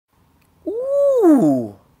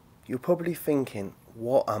Ooh! You're probably thinking,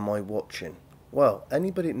 what am I watching? Well,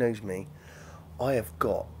 anybody that knows me, I have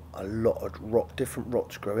got a lot of different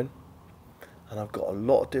rots growing, and I've got a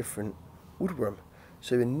lot of different woodworm.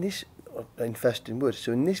 So in this, infesting wood.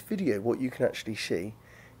 So in this video, what you can actually see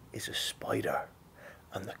is a spider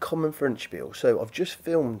and the common furniture beetle. So I've just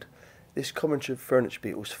filmed this common furniture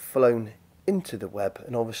beetle's flown into the web,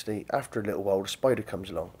 and obviously after a little while the spider comes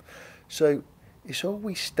along. So it's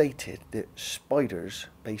always stated that spiders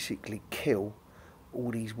basically kill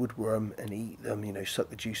all these woodworm and eat them, you know, suck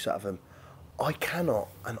the juice out of them. I cannot,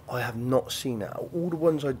 and I have not seen that. All the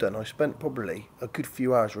ones I've done, I spent probably a good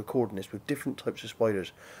few hours recording this with different types of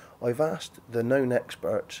spiders. I've asked the known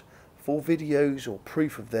experts for videos or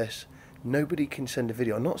proof of this. Nobody can send a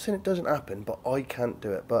video. I'm not saying it doesn't happen, but I can't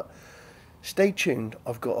do it. But stay tuned.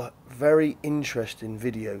 I've got a very interesting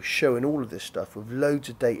video showing all of this stuff with loads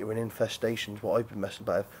of data and infestations, what I've been messing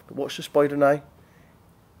about. But watch the spider now.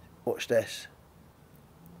 Watch this.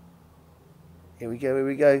 Here we go, here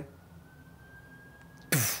we go.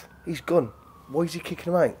 He's gone. Why is he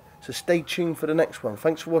kicking him out? So stay tuned for the next one.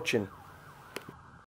 Thanks for watching.